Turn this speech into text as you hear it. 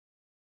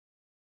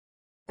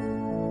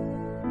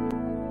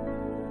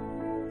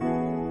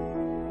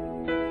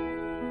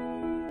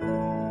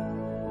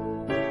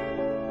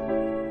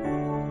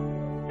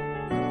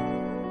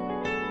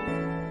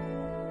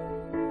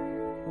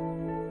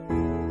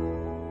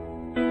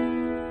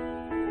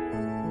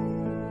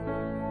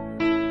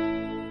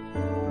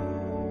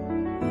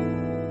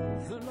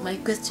My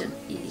question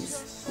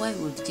is, why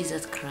would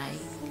Jesus cry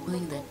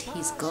knowing that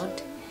he's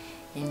God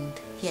and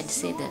he had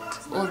said that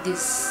all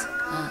this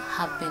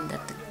happened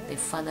that the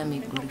Father may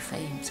glorify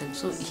himself?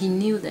 So he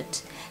knew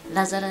that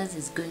Lazarus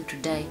is going to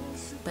die,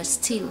 but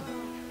still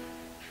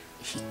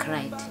he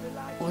cried.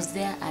 Was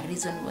there a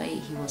reason why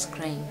he was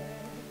crying?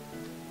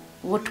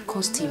 What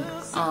caused him?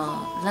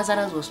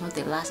 Lazarus was not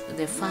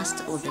the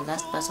first or the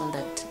last person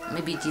that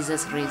maybe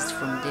Jesus raised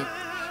from death,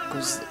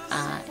 because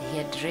he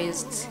had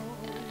raised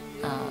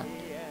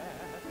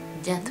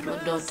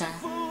Jethro's daughter.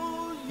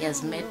 He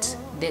has met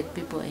dead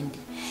people and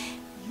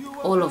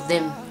all of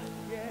them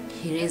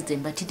he raised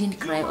them, but he didn't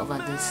cry over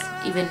this.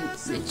 Even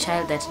the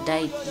child that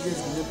died,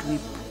 Jesus did not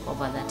weep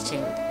over that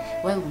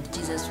child. Why would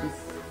Jesus weep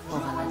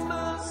over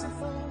that?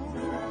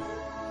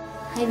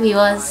 Hi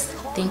viewers,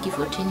 thank you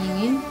for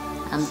tuning in.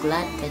 I'm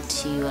glad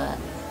that you are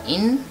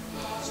in.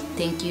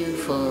 Thank you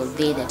for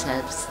they that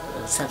have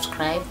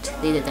subscribed,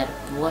 they that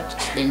have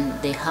watched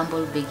the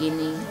humble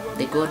beginning,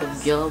 the God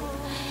of Job,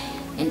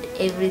 and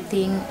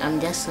everything. I'm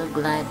just so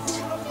glad.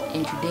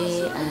 And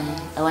today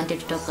I wanted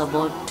to talk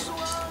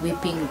about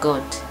weeping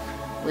God,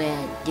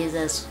 where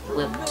Jesus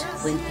wept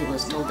when he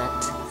was told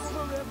that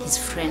his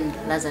friend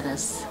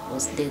Lazarus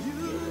was dead.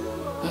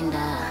 And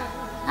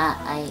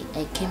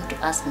I came to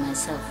ask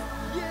myself,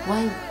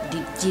 why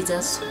did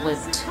Jesus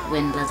wept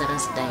when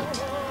Lazarus died?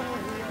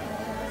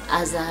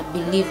 As a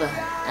believer,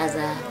 as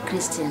a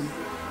Christian,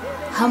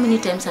 how many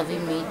times have we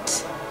made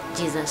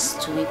Jesus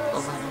to weep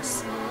over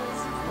us?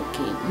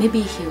 Okay,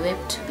 maybe he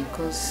wept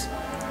because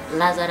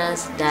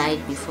Lazarus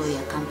died before he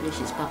accomplished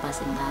his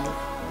purpose in life.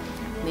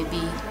 Maybe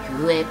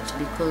he wept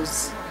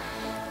because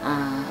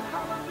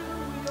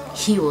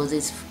he was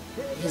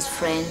his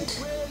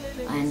friend,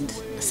 and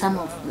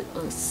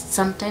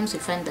sometimes we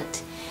find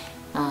that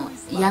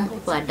young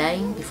people are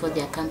dying before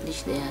they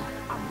accomplish their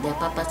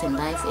purpose in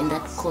life, and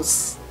that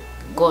causes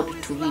God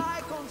to weep.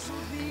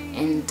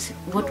 And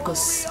what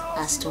causes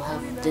us to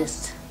have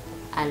this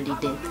early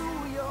death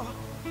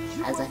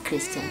as a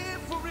Christian?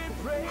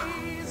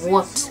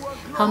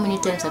 How many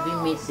times have you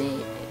made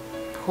the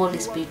Holy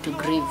Spirit to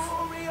grieve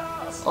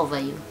over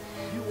you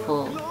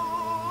for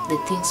the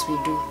things we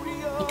do?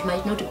 It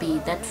might not be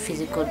that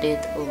physical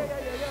death,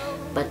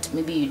 but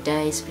maybe you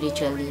die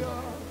spiritually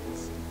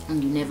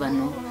and you never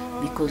know,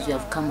 because you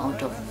have come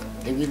out of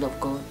the will of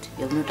God.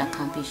 You have not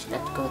accomplished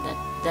that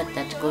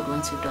God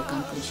wants you to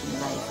accomplish in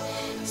life.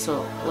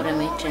 So what am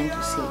I trying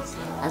to say?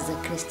 As a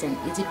Christian,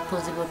 is it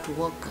possible to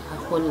walk a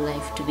whole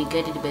life to be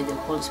guided by the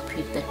Holy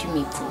Spirit that you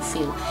may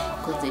fulfill?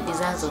 Because the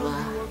desires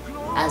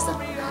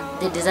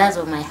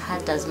of my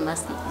heart as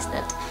mercy is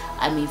that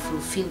I may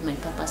fulfill my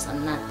purpose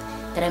on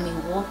earth, that I may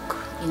walk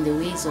in the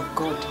ways of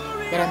God,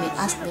 that I may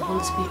ask the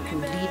Holy Spirit to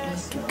lead me,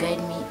 to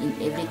guide me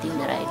in everything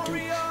that I do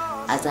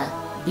as a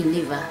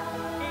believer.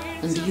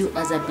 And you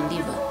as a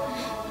believer,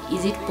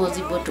 is it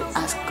possible to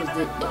ask?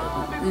 Because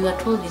we were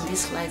told in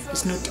this life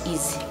it's not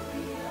easy.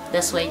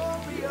 That's why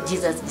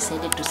Jesus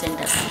decided to send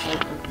us a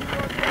helper.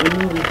 I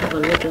know we have a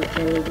lot of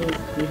challenges,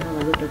 we have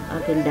a lot of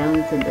ups and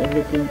downs and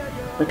everything,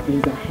 but there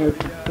is a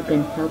helper who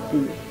can help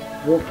you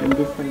walk in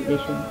this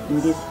salvation, in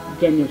this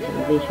journey of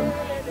salvation,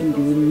 and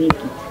you will make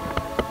it.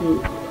 So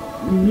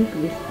make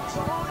this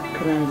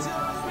cry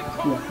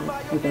to your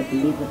heart as a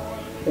believer,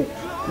 that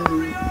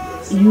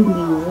you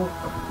may walk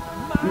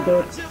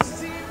without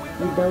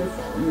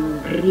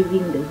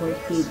grieving the Holy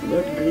Spirit,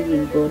 without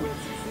grieving God,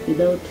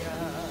 without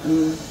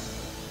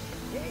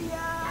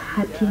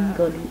hurting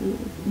God.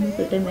 Most of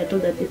the time I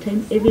told that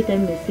every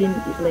time we sin,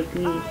 it's like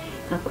we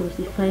are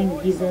crucifying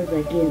Jesus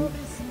again.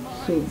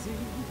 So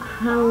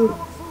how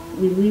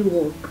will we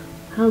walk?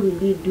 How will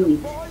we do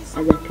it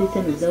as a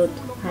Christian without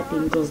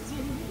hurting God?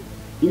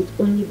 It's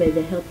only by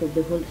the help of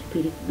the Holy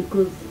Spirit,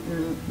 because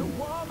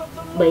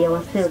by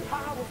ourselves,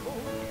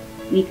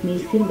 we may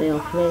sin by our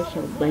flesh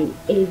or by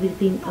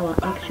everything, our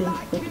actions,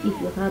 but if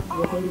you have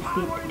the Holy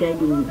Spirit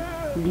guiding you,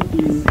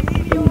 leading you,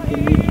 then you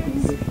can make it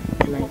in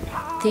this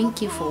life.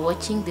 Thank you for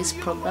watching this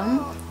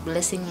program,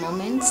 Blessing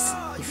Moments.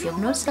 If you have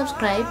not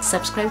subscribed,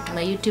 subscribe to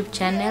my YouTube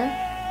channel,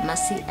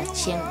 Mercy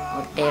Achieng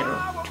or Dero.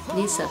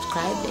 Please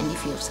subscribe, and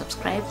if you have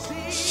subscribed,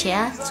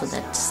 share so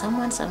that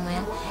someone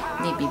somewhere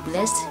may be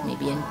blessed, may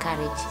be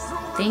encouraged.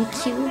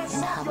 Thank you,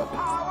 and have a good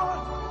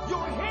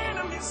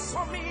day.